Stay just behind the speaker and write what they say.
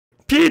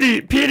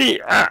Petey,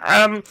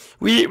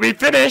 we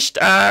finished.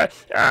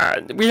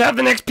 We have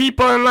the next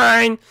people in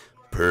line.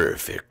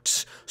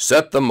 Perfect.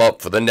 Set them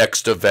up for the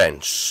next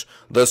events.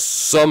 The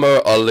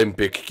Summer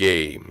Olympic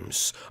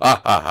Games.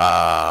 Ha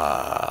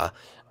ha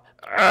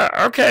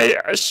ha. Okay,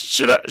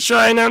 should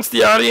I announce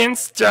the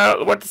audience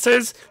what this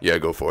is? Yeah,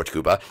 go for it,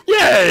 Koopa.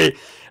 Yay!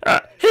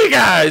 Hey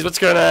guys, what's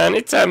going on?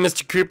 It's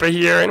Mr. Koopa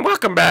here, and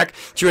welcome back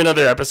to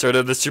another episode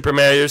of the Super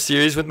Mario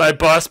series with my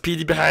boss,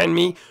 Petey, behind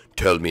me.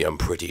 Tell me I'm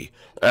pretty.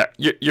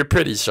 You're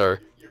pretty, sir.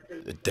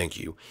 Thank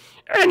you.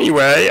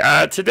 Anyway,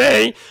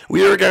 today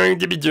we are going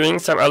to be doing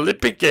some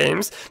Olympic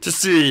Games to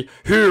see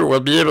who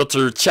will be able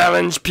to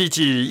challenge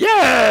Peachy.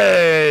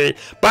 Yay!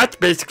 But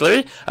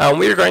basically,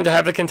 we are going to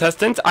have the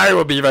contestants. I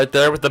will be right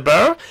there with the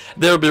bow.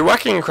 They will be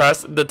walking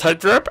across the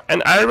tightrope,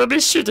 and I will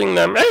be shooting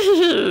them.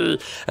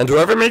 And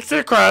whoever makes it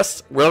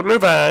across will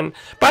move on.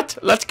 But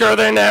let's go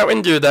there now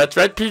and do that,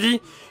 right,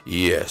 Petey?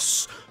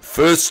 Yes.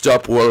 First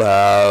up, we'll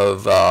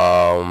have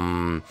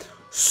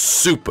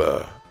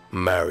Super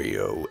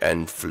Mario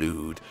and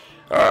Flood.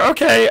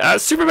 Okay,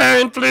 Super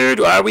Mario and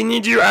Flood, we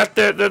need you at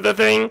the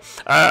thing.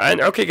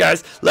 And okay,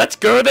 guys, let's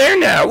go there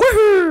now.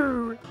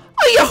 Woohoo!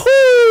 Oh,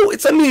 yahoo!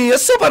 It's me,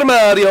 Super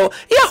Mario.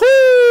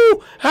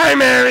 Yahoo! Hi,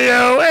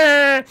 Mario.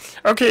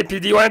 Okay,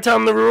 Pete, do you want to tell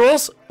them the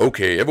rules?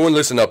 Okay, everyone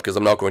listen up because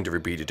I'm not going to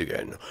repeat it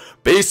again.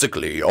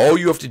 Basically, all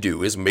you have to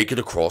do is make it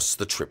across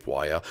the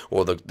tripwire,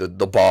 or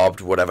the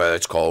barbed, whatever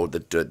it's called,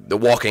 the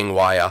walking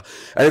wire.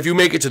 And if you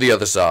make it to the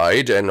other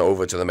side and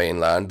over to the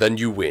mainland, then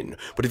you win.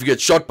 But if you get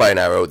shot by an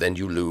arrow, then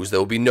you lose. There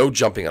will be no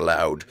jumping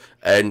allowed.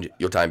 And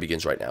your time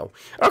begins right now.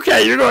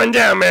 Okay, you're going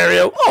down,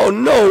 Mario. Oh,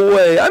 no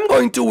way. I'm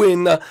going to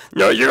win.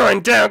 No, you're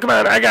going down. Come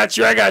on, I got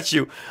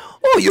you.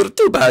 Oh, you're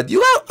too bad. You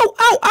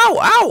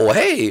ow,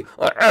 hey.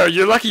 Oh,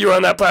 you're lucky you're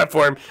on that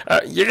platform.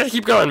 You gotta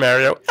keep going,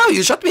 Mario. Oh,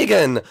 you shot me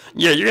again.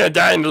 Yeah, you're gonna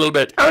die in a little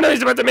bit. Oh, no,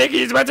 he's about to make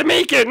it.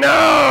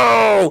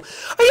 No!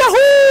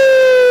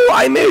 Yahoo!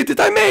 I made it.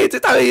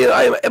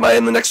 Am I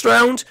in the next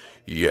round?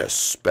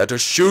 Yes, better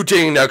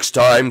shooting next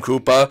time,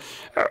 Koopa.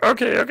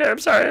 Okay, I'm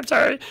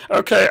sorry.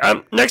 Okay,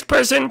 next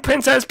person,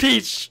 Princess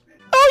Peach.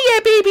 Oh, yeah,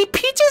 baby,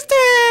 Peach's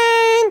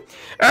turn.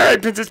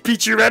 Alright, Princess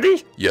Peach, you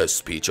ready?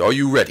 Yes, Peach, are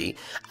you ready?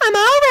 I'm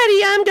all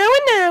ready. I'm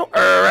going now.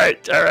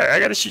 Alright. I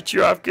gotta shoot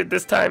you off good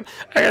this time.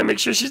 I gotta make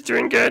sure she's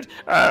doing good.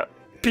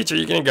 Peach, are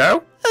you gonna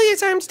go? Oh,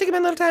 yes, I'm sticking my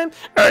little time.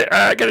 Alright,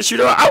 I gotta shoot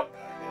her off. Ow!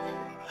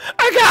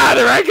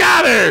 I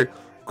got her!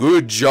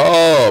 Good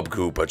job,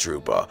 Koopa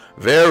Troopa.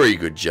 Very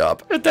good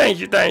job. Thank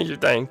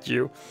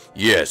you.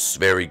 Yes,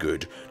 very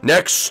good.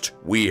 Next,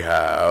 we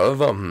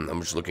have,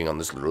 I'm just looking on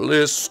this little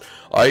list.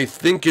 I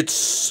think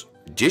it's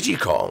Diddy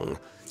Kong.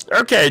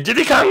 Okay,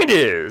 Diddy Kong it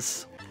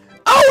is.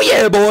 Oh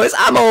yeah, boys,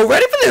 I'm all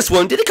ready for this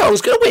one. Diddy Kong's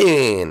gonna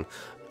win.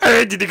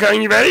 Alright, Diddy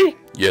Kong, you ready?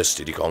 Yes,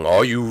 Diddy Kong,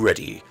 are you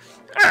ready?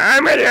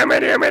 I'm ready.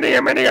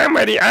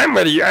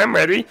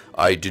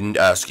 I didn't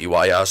ask you,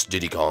 I asked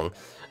Diddy Kong.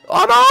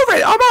 I'm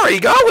already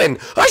going.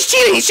 Oh, he's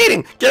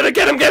cheating. Get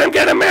him,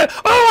 man.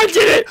 Oh, I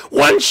did it.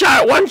 One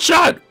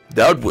shot.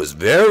 That was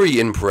very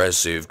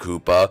impressive,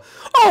 Koopa.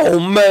 Oh,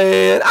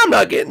 man, I'm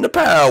not getting the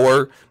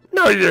power.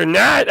 No, you're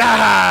not.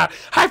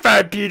 High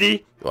five,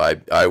 Petey.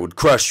 I would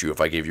crush you if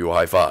I gave you a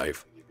high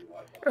five.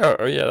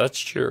 Oh yeah, that's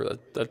true.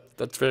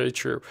 That's very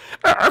true.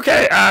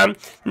 Okay,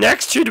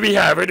 next, who do we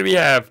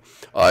have?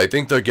 I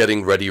think they're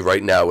getting ready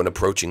right now and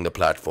approaching the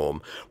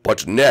platform.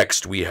 But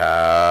next we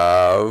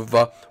have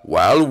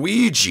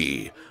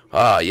Waluigi.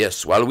 Ah,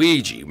 yes,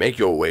 Waluigi. Make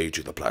your way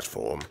to the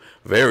platform.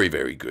 Very,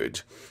 very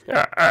good.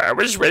 We're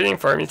just waiting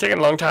for him. He's taking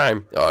a long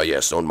time.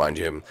 Yes, don't mind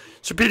him.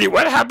 So, Petey,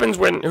 what happens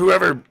when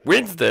whoever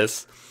wins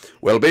this?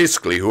 Well,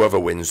 basically, whoever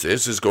wins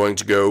this is going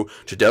to go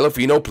to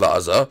Delfino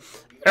Plaza.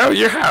 Oh,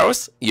 your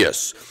house?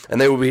 Yes,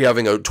 and they will be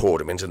having a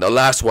tournament, and the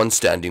last one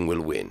standing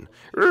will win.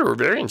 Ooh,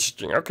 very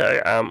interesting.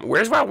 Okay,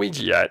 where's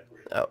Waluigi at?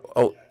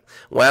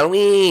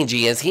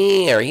 Waluigi is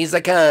here. He's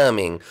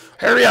a-coming.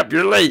 Hurry up,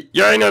 you're late.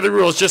 You already know the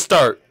rules. Just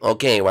start.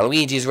 Okay,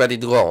 Waluigi's ready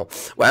to go.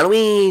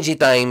 Waluigi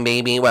time,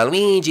 baby.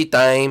 Waluigi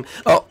time.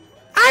 Oh,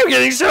 I'm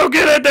getting so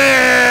good at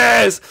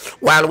this!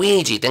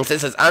 Waluigi thinks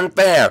this is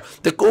unfair.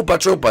 The Koopa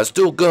Troopa's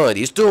too good.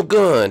 He's too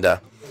good.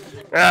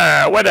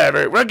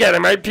 Whatever. We'll get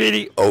him, right,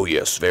 Petey? Oh,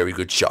 yes, very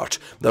good shot.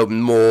 The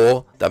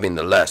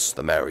less,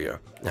 the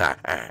merrier.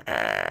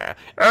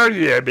 Oh,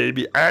 yeah,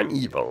 baby, I'm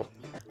evil.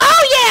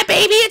 Oh, yeah,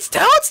 baby, it's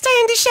Toad's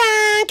turn to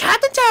shine.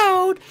 Captain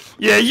Toad.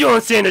 Yeah, you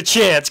don't stand a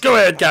chance. Go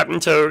ahead, Captain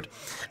Toad.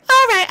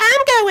 All right,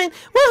 I'm going.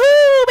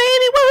 Woohoo,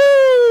 baby,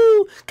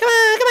 woohoo. Come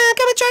on,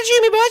 try to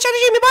shoot me, boy.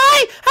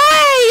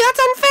 Hey, that's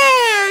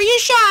unfair. You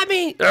shot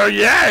me. Oh,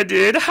 yeah, I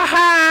did.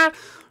 Ha-ha.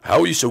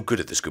 How are you so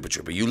good at this, Koopa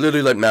Troopa? You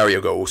literally let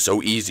Mario go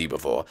so easy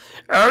before.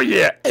 Oh,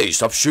 yeah. Hey,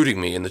 stop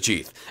shooting me in the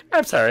teeth.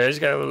 I'm sorry, I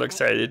just got a little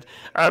excited.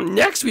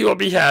 Next we will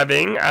be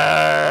having,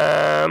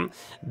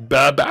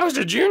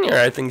 Bowser Jr.,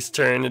 I think's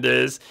turn it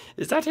is.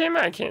 Is that him?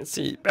 I can't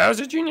see.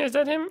 Bowser Jr., is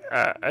that him?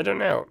 I don't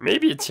know.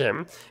 Maybe it's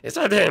him. Is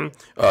that him?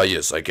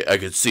 Yes, I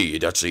could see.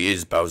 It actually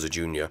is Bowser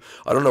Jr.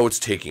 I don't know what's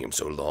taking him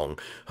so long.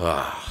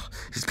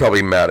 He's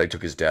probably mad I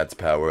took his dad's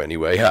power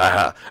anyway.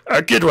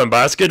 Good one,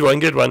 boss. Good one,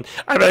 good one.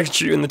 I'm going to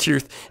shoot you in the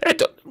tooth.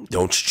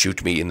 Don't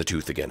shoot me in the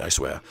tooth again, I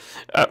swear.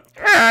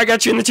 I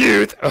got you in the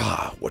tooth.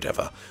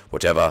 Whatever.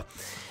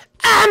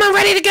 I'm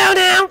ready to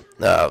go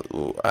now.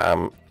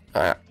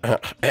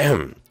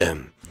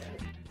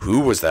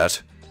 Who was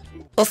that?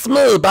 It's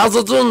me,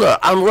 Bowser Jr.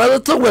 I'm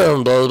ready to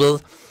win, baby.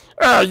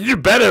 You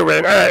better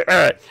win.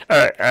 Alright.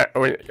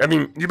 I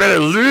mean, you better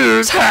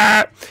lose.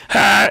 Ha!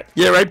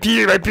 Yeah, right,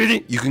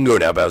 Petey? You can go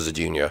now, Bowser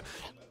Jr.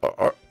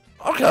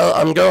 Okay,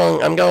 I'm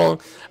going.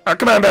 Oh,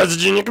 come on, Bowser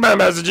Jr. Come on.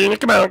 Look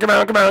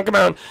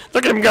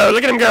at him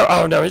go.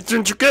 Oh, no, he's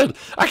doing too good.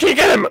 I can't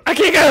get him,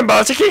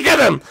 boss. I can't get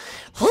him.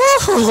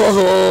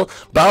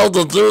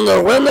 Bowser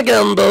Jr. win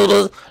again,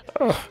 baby.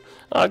 Oh,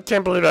 I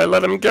can't believe I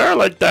let him go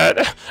like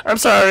that. I'm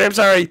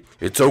sorry.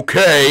 It's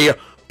okay.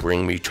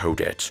 Bring me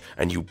Toadette,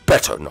 and you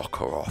better knock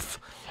her off.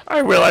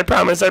 I will, I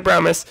promise.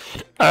 Toadette!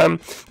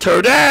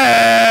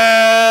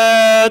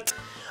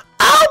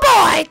 Oh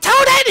boy,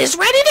 Toadette is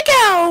ready to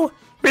go!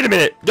 Wait a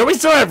minute, don't we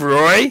still have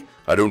Roy?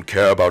 I don't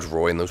care about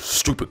Roy and those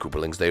stupid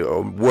Koopalings. They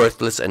are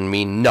worthless and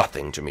mean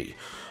nothing to me.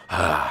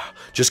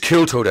 Just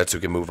kill Toadette so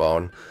we can move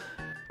on.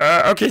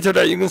 Okay,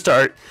 Toadette, you can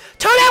start.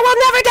 Toadette will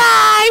never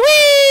die! Whee!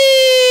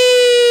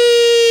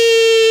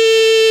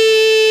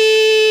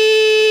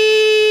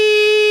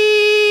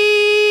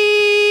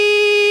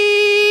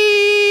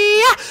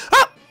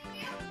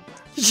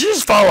 Did she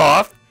just fall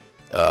off?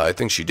 I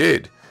think she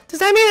did. Does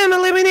that mean I'm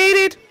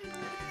eliminated?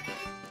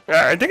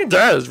 I think it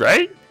does,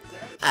 right?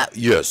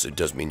 Yes, it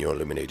does mean you're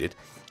eliminated.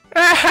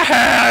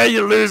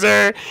 You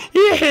loser!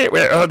 Yeah,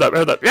 wait, hold up.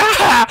 I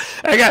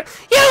got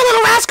You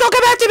little rascal,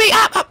 come after me!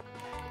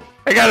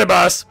 I got it,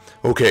 boss.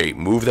 Okay,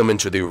 move them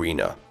into the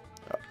arena.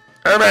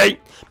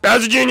 Alright,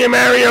 Bowser Jr.,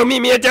 Mario,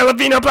 meet me at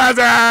Delfino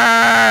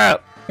Plaza!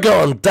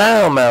 Going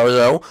down,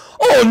 Mario.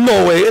 Oh,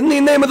 no way. In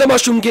the name of the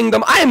Mushroom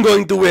Kingdom, I am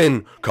going to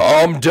win.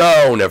 Calm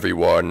down,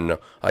 everyone.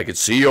 I can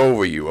see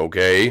over you,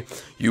 okay?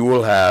 You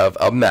will have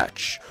a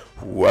match.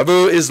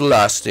 Whoever is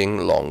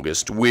lasting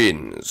longest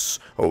wins,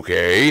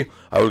 okay?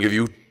 I will give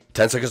you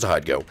 10 seconds to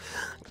hide. Go.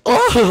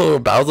 Oh,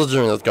 Bowser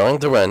Jr. is going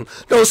to win.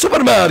 No,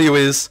 Super Mario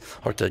is.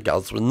 Okay,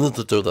 guys, we need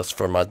to do this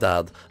for my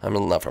dad. I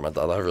mean, not for my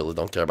dad. I really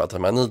don't care about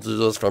him. I need to do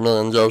this for me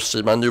and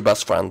Yoshi, my new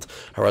best friend.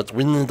 Alright,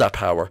 we need that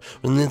power.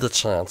 We need a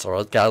chance,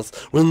 alright, guys?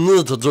 We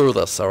need to do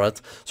this,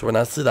 alright? So when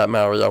I see that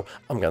Mario,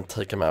 I'm going to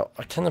take him out.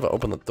 I can't even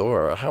open the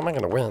door. How am I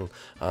going to win?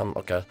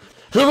 Okay.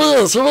 Here he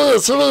is.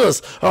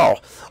 Oh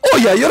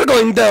yeah, you're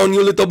going down,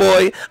 you little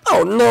boy.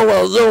 Oh, no,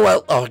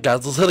 well. Oh,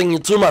 guys, he's hitting you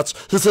too much.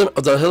 He's hitting,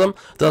 did I hit him?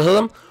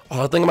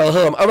 Oh, I think I'm gonna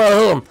hit him.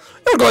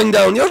 You're going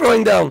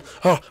down.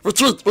 Oh,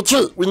 retreat.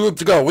 We need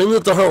to go. We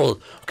need to hurry.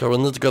 Okay, we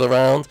need to get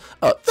around.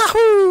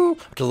 Yahoo!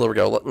 Okay, there we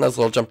go. Nice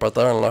little jump right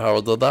there. I don't know how I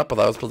did that, but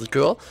that was pretty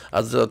cool.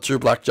 I did a true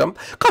black jump.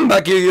 Come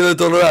back here, you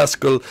little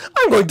rascal.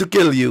 I'm going to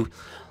kill you.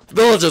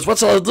 Villagers, what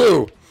shall I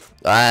do?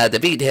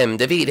 Defeat him.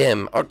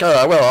 Okay,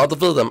 I will. I'll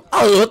defeat him.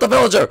 Oh, you hit the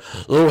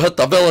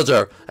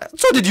villager.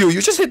 So did you.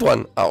 You just hit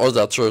one. Oh, was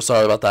that true?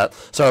 Sorry about that,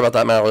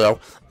 Mario.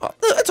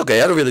 It's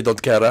okay. I really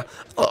don't care.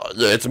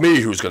 It's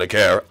me who's gonna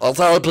care.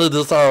 Sorry.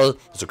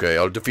 It's okay.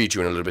 I'll defeat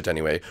you in a little bit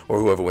anyway, or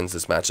whoever wins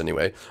this match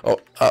anyway. Oh,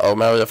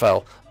 Mario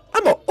fell. I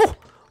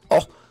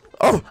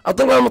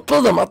think I almost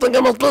killed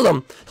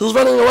him. He's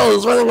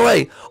running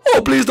away.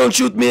 Oh, please don't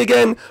shoot me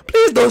again.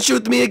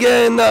 Please.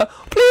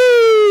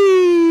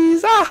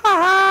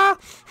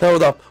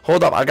 Hold up.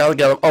 I gotta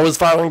get him. Oh, he's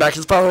firing back.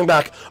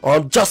 Oh, I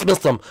just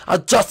missed him.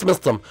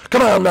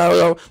 Come on,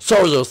 Mario.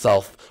 Show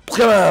yourself.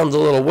 Come on, the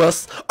little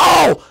wuss.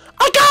 Oh,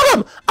 I got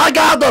him.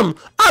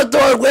 Do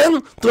I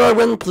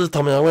win? Please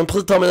tell me I win.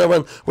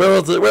 Where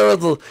is it?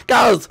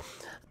 Guys,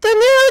 the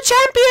new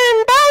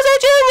champion, Bowser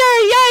Jr.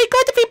 Yay, go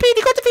defeat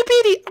Petey.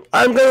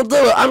 I'm gonna do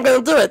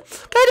it.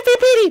 Go defeat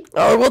Petey.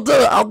 Oh, we'll do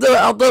it. I'll do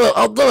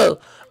it.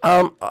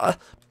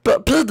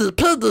 But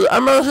Petey,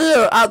 I'm right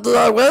here. Did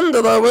I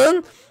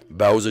win?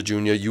 Bowser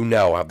Jr., you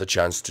now have the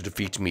chance to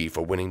defeat me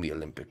for winning the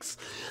Olympics.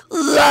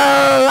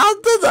 Yeah,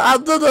 I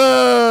did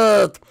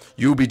it.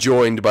 You'll be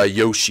joined by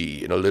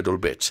Yoshi in a little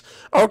bit.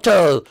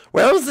 Okay,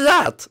 where is he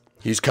at?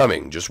 He's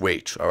coming, just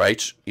wait,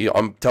 alright?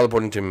 I'm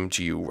teleporting him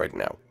to you right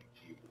now.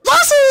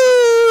 Yoshi!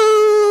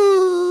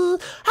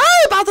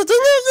 Hey, Bowser Jr.,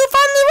 you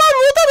finally won!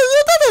 You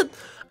did it!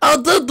 I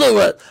did do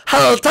it!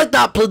 Hey, take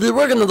that, Petey,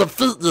 we're gonna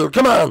defeat you!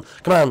 Come on,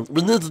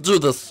 we need to do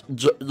this,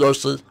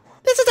 Yoshi.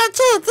 This is our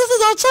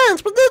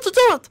chance, we need to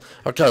do it!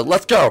 Okay,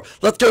 let's go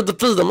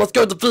defeat him,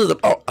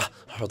 Oh,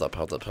 hold up.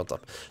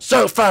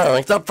 Stop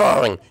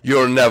firing!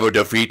 You'll never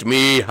defeat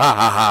me,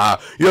 ha!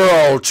 You're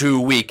all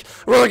too weak.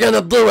 We're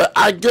gonna do it,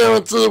 I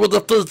guarantee we'll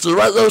defeat you,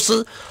 right,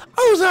 Yoshi?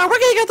 Oh, we're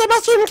gonna get the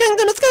Mushroom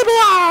Kingdom. It's gonna be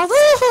ours.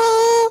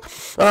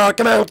 Oh,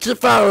 come on, keep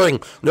firing.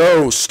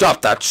 No,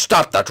 stop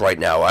that right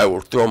now. I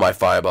will throw my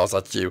fireballs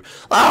at you.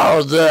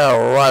 Oh, yeah,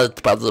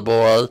 right, buddy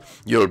boy.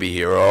 You'll be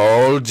here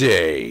all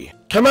day.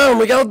 Come on,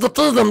 we gotta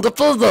defeat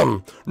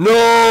them.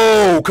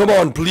 No, come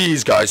on,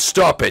 please, guys,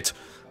 stop it.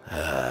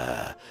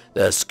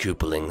 Us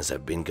Koopalings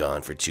have been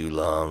gone for too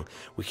long.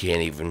 We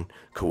can't even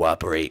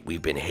cooperate.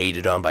 We've been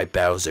hated on by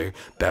Bowser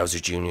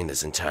Jr. and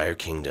this entire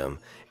kingdom.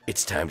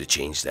 It's time to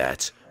change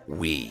that.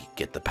 We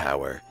get the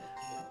power.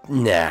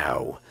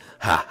 Now.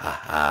 Ha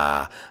ha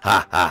ha.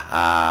 Ha ha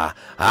ha.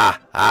 Ha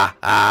ha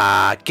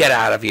ha. Get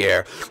out of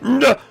here.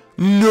 No.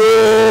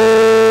 No.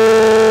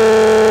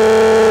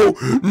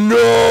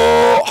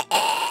 No.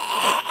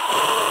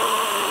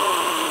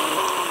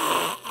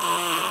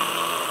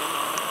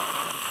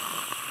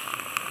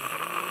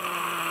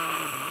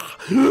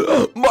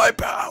 My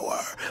power.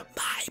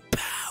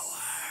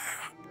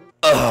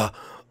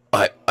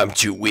 I'm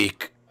too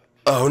weak.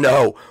 Oh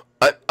no.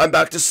 I'm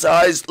back to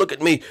size. Look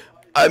at me.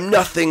 I'm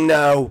nothing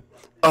now.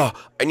 Oh,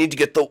 I need to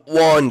get the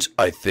wand.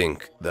 I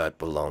think that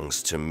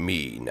belongs to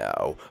me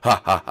now.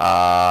 Ha ha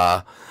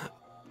ha.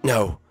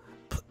 No.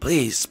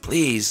 Please.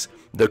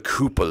 The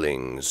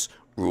Koopalings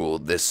rule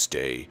this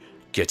day.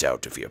 Get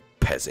out of here,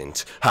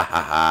 peasant. Ha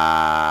ha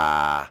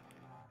ha.